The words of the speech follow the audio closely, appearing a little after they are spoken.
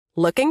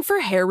Looking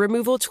for hair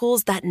removal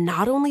tools that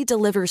not only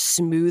deliver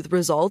smooth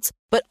results,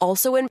 but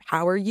also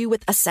empower you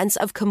with a sense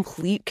of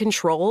complete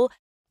control?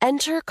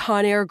 Enter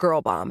Conair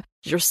Girl Bomb,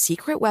 your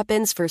secret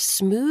weapons for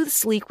smooth,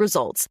 sleek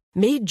results,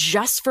 made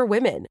just for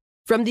women.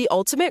 From the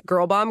ultimate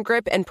Girl Bomb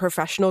grip and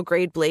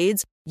professional-grade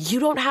blades, you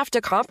don't have to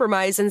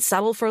compromise and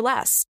settle for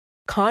less.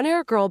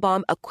 Conair Girl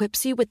Bomb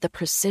equips you with the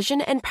precision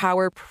and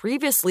power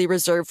previously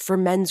reserved for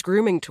men's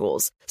grooming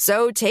tools.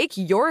 So take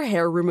your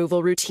hair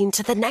removal routine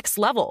to the next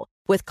level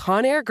with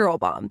Conair Girl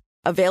Bomb.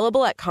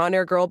 Available at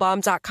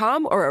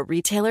ConairGirlBomb.com or a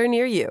retailer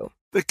near you.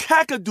 The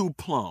Kakadu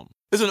plum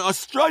is an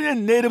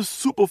Australian native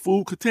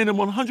superfood containing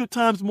 100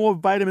 times more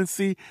vitamin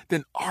C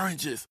than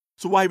oranges.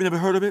 So why have you never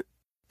heard of it?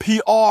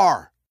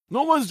 PR.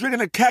 No one's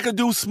drinking a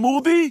Kakadu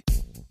smoothie?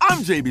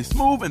 I'm JB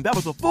Smoove, and that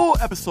was a full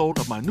episode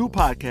of my new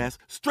podcast,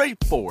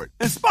 Straightforward,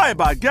 inspired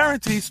by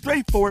guaranteed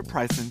straightforward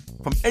pricing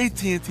from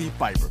AT&T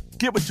Fiber.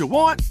 Get what you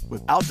want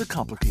without the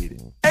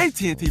complicated.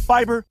 AT&T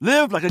Fiber,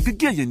 live like a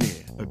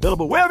gigillionaire.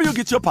 Available wherever you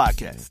get your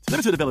podcasts.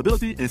 Limited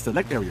availability in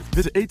select areas.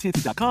 Visit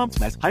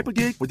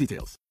AT&T.com/hypergig for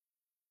details.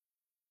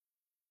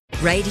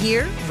 Right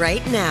here,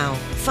 right now.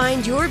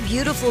 Find your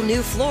beautiful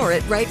new floor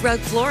at Right Rug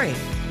Flooring.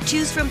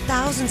 Choose from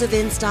thousands of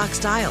in-stock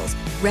styles,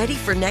 ready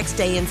for next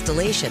day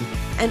installation,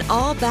 and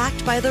all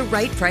backed by the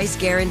right price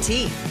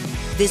guarantee.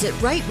 Visit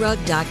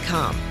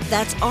rightrug.com.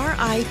 That's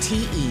RITERUG.com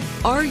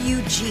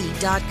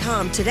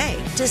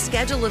today to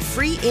schedule a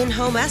free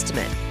in-home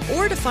estimate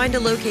or to find a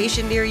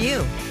location near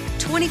you.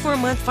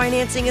 24-month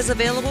financing is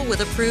available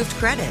with approved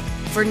credit.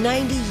 For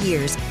 90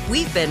 years,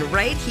 we've been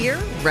right here,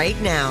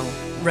 right now.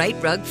 Right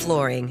Rug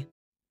Flooring.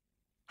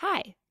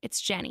 Hi,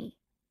 it's Jenny.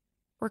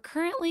 We're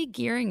currently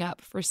gearing up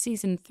for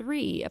Season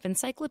 3 of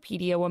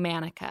Encyclopedia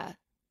Womanica.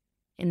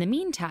 In the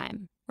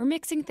meantime, we're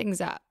mixing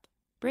things up,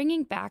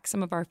 bringing back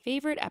some of our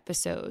favorite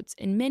episodes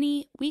in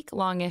mini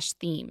week-longish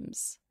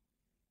themes.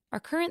 Our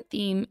current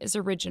theme is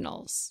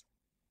Originals.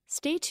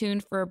 Stay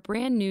tuned for a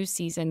brand new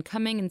season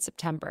coming in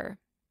September.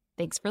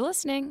 Thanks for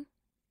listening.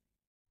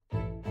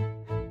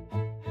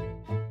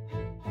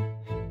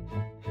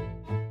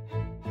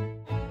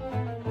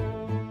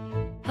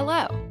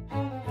 Hello.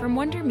 From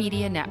Wonder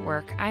Media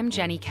Network, I'm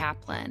Jenny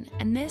Kaplan,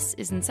 and this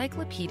is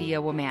Encyclopedia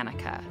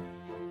Womanica.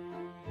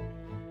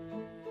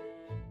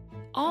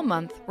 All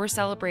month, we're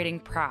celebrating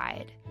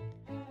Pride.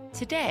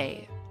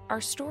 Today, our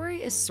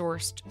story is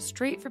sourced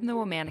straight from the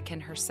Womanican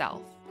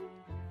herself.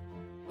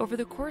 Over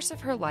the course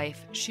of her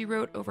life, she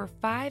wrote over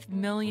 5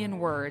 million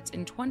words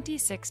in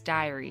 26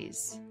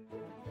 diaries.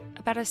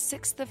 About a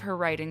sixth of her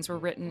writings were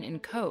written in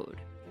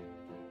code.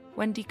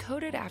 When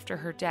decoded after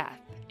her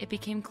death, it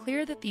became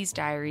clear that these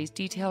diaries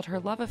detailed her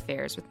love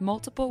affairs with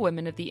multiple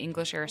women of the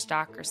English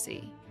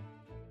aristocracy.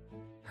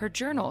 Her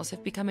journals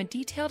have become a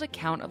detailed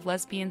account of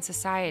lesbian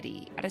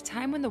society at a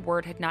time when the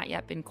word had not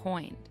yet been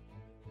coined.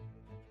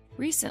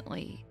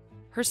 Recently,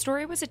 her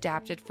story was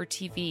adapted for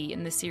TV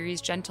in the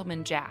series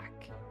Gentleman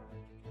Jack.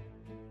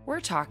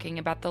 We're talking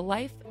about the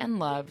life and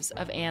loves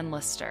of Anne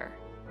Lister.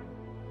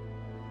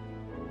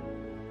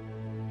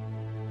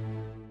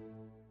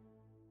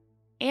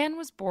 Anne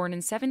was born in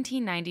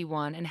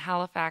 1791 in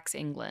Halifax,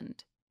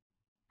 England.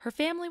 Her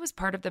family was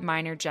part of the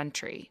minor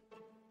gentry.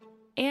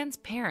 Anne's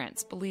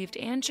parents believed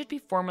Anne should be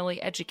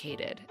formally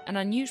educated, an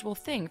unusual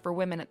thing for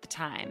women at the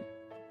time.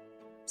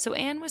 So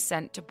Anne was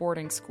sent to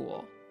boarding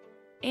school.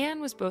 Anne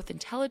was both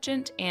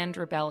intelligent and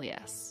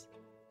rebellious.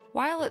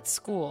 While at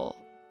school,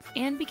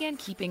 Anne began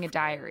keeping a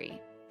diary.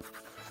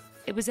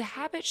 It was a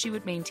habit she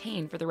would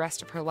maintain for the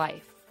rest of her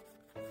life.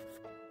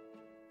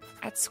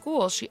 At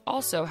school, she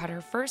also had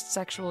her first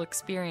sexual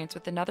experience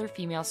with another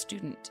female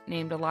student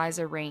named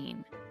Eliza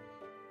Rain.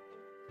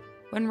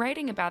 When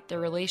writing about their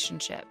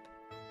relationship,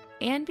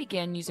 Anne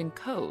began using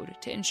code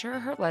to ensure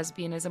her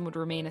lesbianism would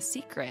remain a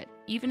secret,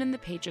 even in the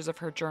pages of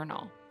her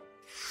journal.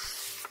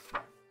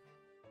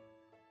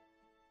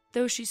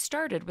 Though she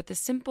started with a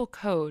simple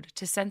code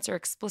to censor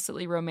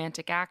explicitly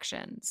romantic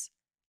actions,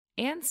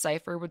 Anne's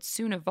cipher would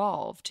soon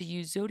evolve to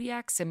use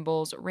zodiac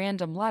symbols,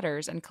 random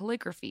letters, and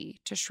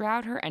calligraphy to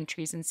shroud her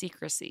entries in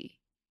secrecy.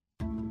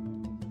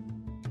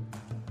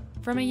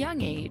 From a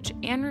young age,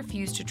 Anne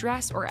refused to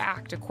dress or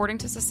act according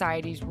to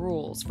society's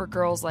rules for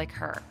girls like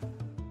her.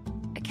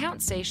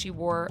 Accounts say she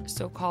wore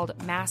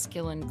so-called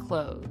masculine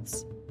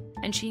clothes,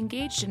 and she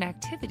engaged in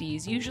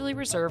activities usually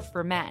reserved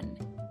for men,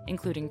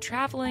 including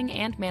traveling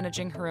and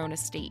managing her own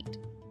estate.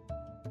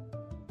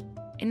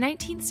 In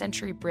 19th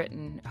century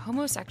Britain,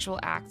 homosexual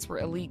acts were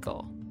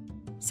illegal.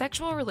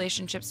 Sexual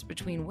relationships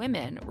between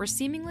women were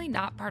seemingly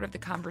not part of the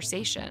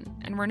conversation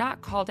and were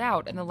not called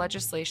out in the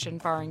legislation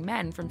barring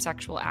men from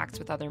sexual acts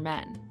with other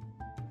men.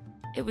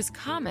 It was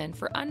common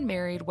for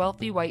unmarried,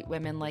 wealthy white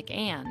women like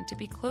Anne to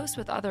be close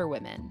with other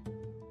women.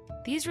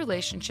 These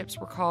relationships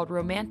were called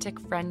romantic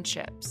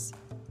friendships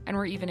and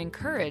were even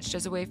encouraged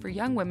as a way for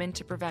young women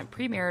to prevent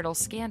premarital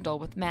scandal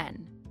with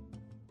men.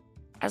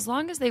 As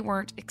long as they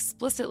weren't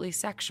explicitly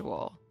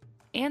sexual,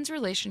 Anne's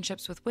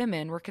relationships with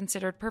women were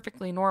considered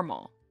perfectly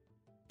normal.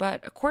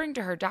 But according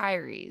to her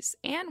diaries,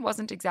 Anne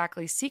wasn't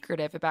exactly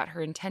secretive about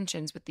her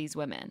intentions with these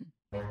women.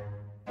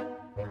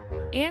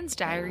 Anne's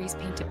diaries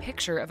paint a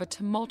picture of a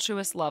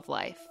tumultuous love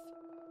life.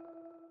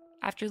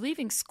 After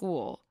leaving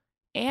school,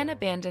 Anne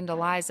abandoned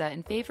Eliza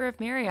in favor of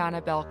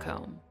Mariana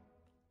Belcombe.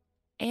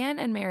 Anne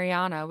and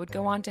Mariana would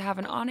go on to have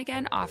an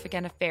on-again,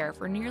 off-again affair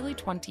for nearly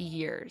 20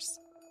 years.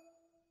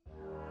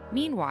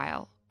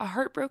 Meanwhile, a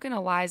heartbroken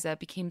Eliza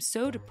became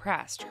so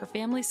depressed her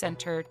family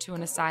sent her to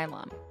an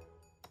asylum.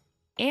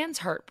 Anne's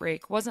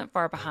heartbreak wasn't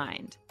far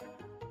behind.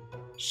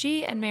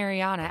 She and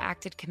Mariana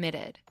acted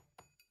committed.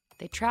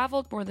 They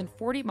traveled more than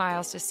 40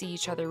 miles to see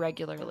each other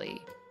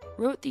regularly,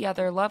 wrote the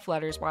other love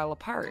letters while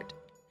apart,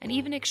 and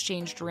even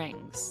exchanged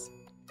rings.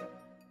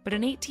 But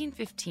in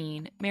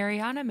 1815,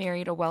 Mariana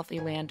married a wealthy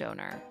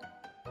landowner.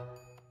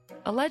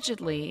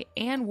 Allegedly,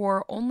 Anne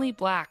wore only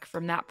black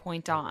from that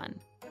point on,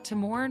 to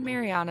mourn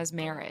Mariana's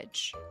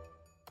marriage.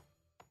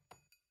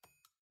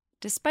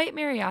 Despite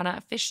Mariana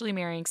officially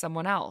marrying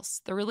someone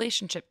else, the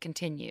relationship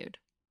continued.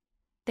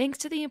 Thanks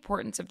to the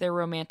importance of their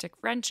romantic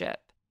friendship,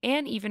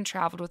 Anne even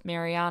traveled with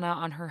Mariana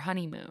on her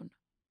honeymoon.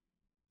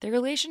 The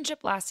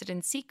relationship lasted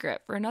in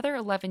secret for another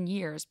 11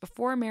 years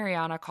before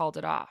Mariana called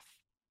it off.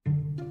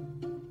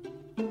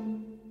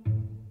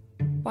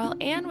 While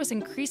Anne was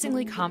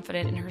increasingly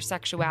confident in her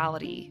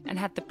sexuality and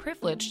had the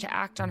privilege to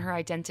act on her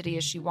identity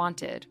as she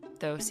wanted,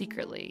 though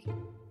secretly,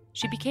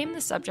 she became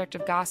the subject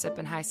of gossip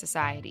in high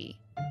society.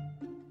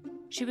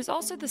 She was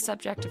also the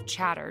subject of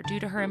chatter due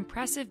to her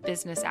impressive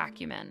business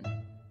acumen.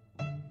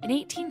 In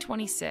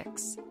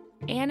 1826,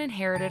 Anne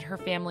inherited her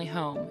family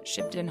home,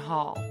 Shibden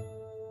Hall.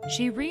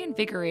 She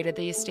reinvigorated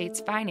the estate's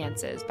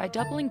finances by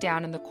doubling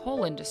down in the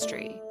coal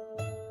industry,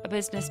 a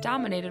business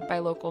dominated by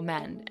local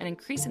men and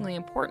increasingly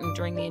important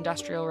during the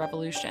Industrial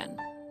Revolution.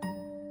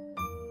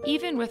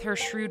 Even with her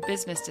shrewd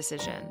business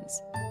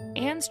decisions,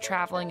 Anne's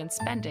traveling and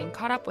spending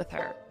caught up with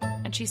her,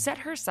 and she set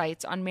her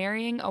sights on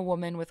marrying a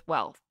woman with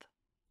wealth.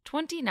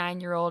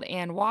 29-year-old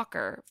Anne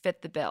Walker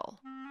fit the bill.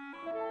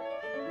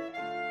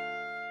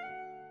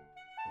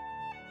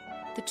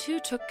 The two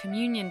took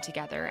communion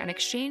together and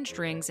exchanged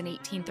rings in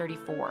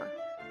 1834.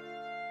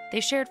 They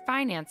shared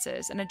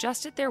finances and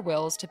adjusted their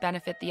wills to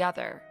benefit the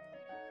other.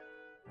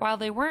 While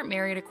they weren't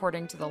married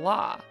according to the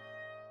law,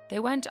 they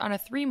went on a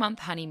 3-month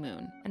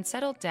honeymoon and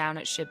settled down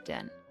at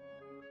Shibden.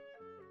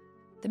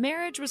 The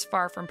marriage was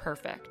far from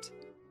perfect.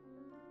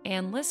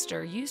 Anne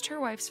Lister used her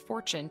wife's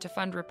fortune to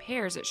fund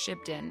repairs at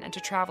Shibden and to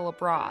travel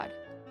abroad,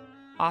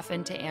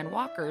 often to Anne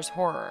Walker's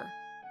horror.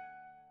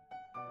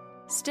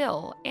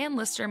 Still, Anne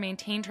Lister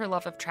maintained her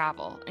love of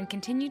travel and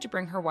continued to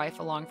bring her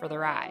wife along for the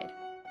ride.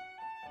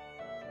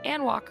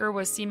 Anne Walker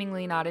was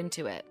seemingly not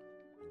into it,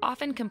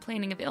 often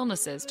complaining of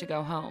illnesses to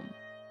go home.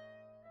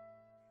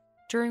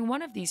 During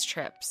one of these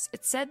trips,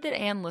 it's said that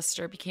Anne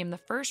Lister became the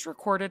first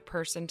recorded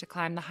person to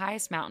climb the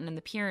highest mountain in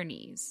the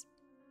Pyrenees,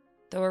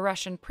 though a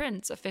Russian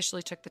prince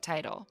officially took the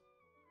title.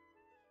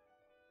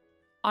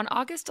 On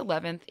August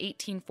 11,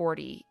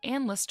 1840,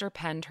 Anne Lister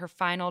penned her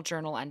final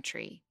journal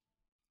entry.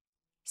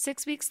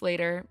 6 weeks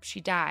later, she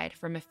died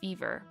from a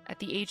fever at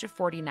the age of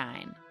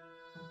 49.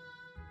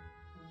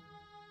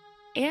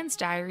 Anne's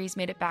diaries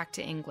made it back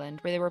to England,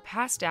 where they were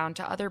passed down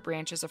to other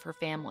branches of her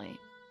family.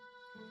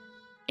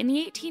 In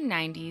the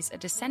 1890s, a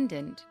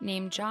descendant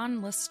named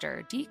John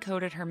Lister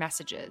decoded her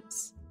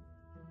messages.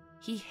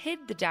 He hid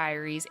the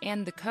diaries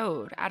and the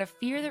code out of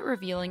fear that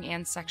revealing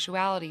Anne's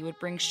sexuality would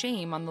bring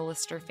shame on the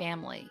Lister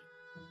family.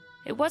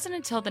 It wasn't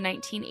until the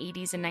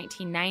 1980s and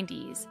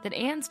 1990s that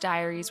Anne's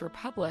diaries were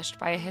published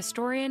by a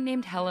historian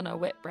named Helena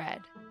Whitbread.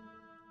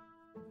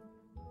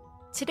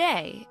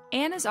 Today,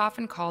 Anne is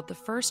often called the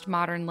first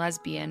modern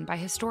lesbian by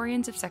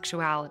historians of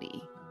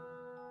sexuality.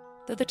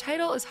 Though the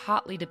title is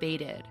hotly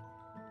debated,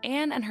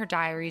 Anne and her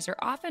diaries are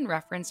often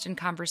referenced in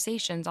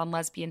conversations on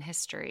lesbian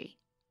history.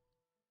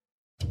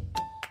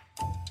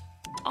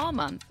 All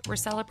month, we're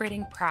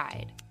celebrating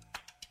Pride.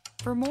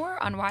 For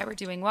more on why we're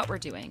doing what we're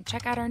doing,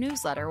 check out our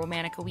newsletter,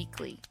 Womanica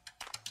Weekly.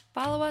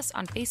 Follow us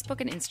on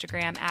Facebook and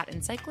Instagram at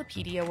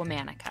Encyclopedia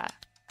Womanica.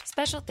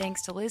 Special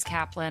thanks to Liz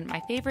Kaplan,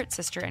 my favorite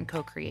sister and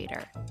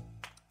co-creator.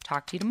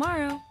 Talk to you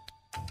tomorrow.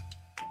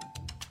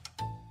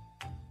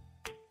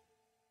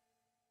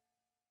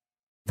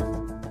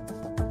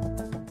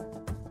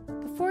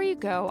 Before you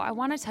go, I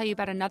want to tell you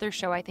about another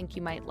show I think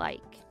you might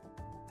like.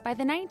 By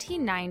the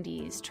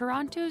 1990s,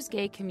 Toronto's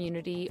gay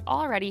community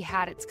already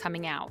had its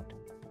coming out.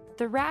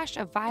 The rash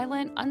of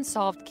violent,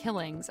 unsolved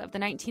killings of the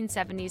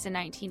 1970s and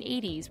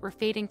 1980s were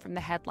fading from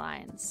the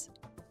headlines.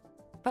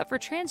 But for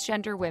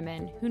transgender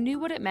women who knew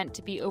what it meant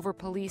to be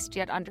over-policed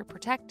yet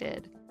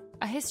underprotected,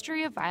 a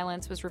history of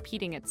violence was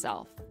repeating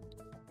itself.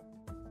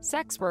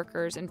 Sex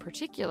workers, in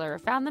particular,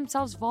 found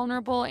themselves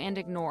vulnerable and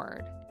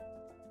ignored.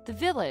 The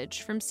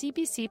Village from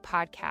CBC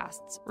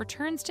Podcasts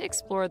returns to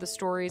explore the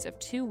stories of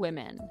two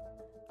women,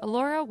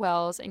 Alora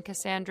Wells and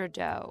Cassandra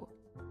Doe,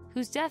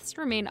 whose deaths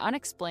remain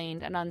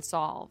unexplained and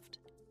unsolved.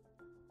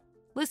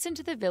 Listen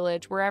to The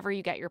Village wherever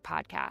you get your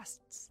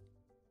podcasts.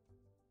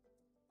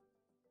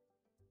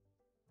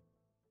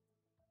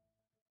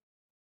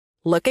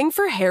 Looking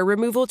for hair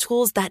removal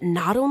tools that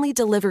not only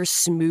deliver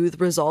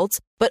smooth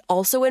results, but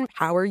also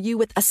empower you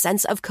with a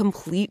sense of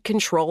complete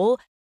control?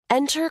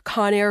 Enter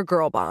Conair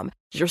Girl Bomb,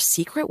 your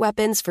secret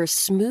weapons for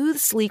smooth,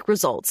 sleek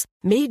results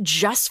made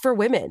just for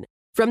women.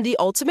 From the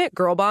ultimate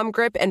Girl Bomb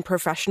grip and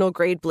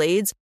professional-grade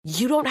blades,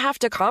 you don't have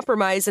to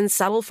compromise and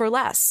settle for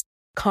less.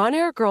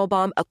 Conair Girl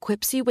Bomb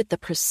equips you with the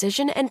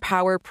precision and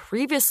power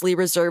previously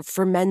reserved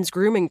for men's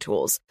grooming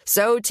tools.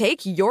 So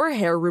take your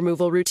hair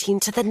removal routine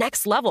to the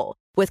next level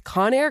with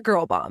Conair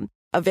Girl Bomb.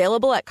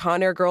 Available at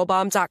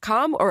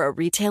ConairGirlBomb.com or a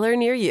retailer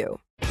near you.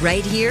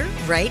 Right here,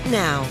 right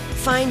now.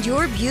 Find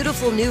your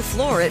beautiful new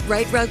floor at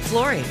Right Rug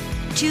Flooring.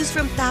 Choose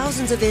from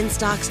thousands of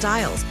in-stock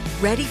styles,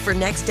 ready for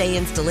next day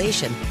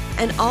installation,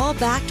 and all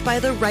backed by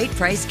the right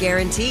price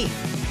guarantee.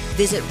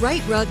 Visit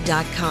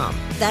rightrug.com.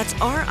 That's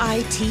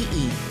RITERUG.com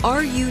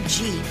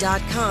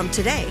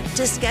today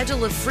to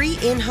schedule a free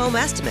in-home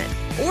estimate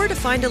or to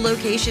find a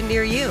location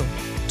near you.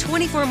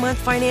 24-month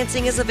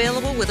financing is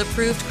available with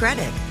approved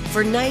credit.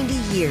 For 90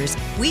 years,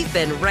 we've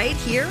been right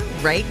here,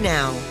 right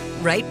now.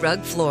 Right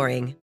Rug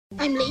Flooring.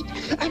 I'm late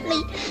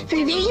for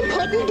a very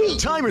important date.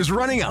 Time is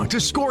running out to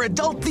score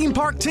adult theme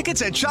park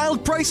tickets at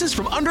child prices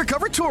from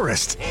Undercover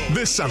Tourist.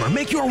 This summer,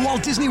 make your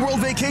Walt Disney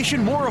World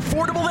vacation more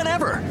affordable than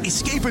ever.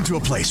 Escape into a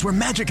place where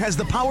magic has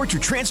the power to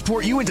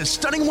transport you into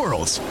stunning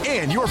worlds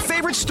and your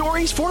favorite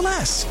stories for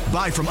less.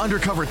 Buy from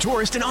Undercover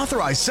Tourist, an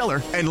authorized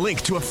seller, and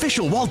link to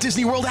official Walt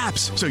Disney World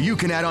apps so you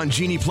can add on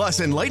Genie Plus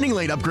and Lightning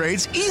Lane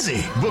upgrades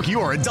easy. Book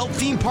your adult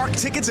theme park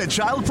tickets at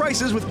child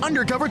prices with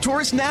Undercover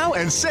Tourist now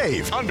and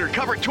save.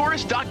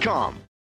 UndercoverTourist.com.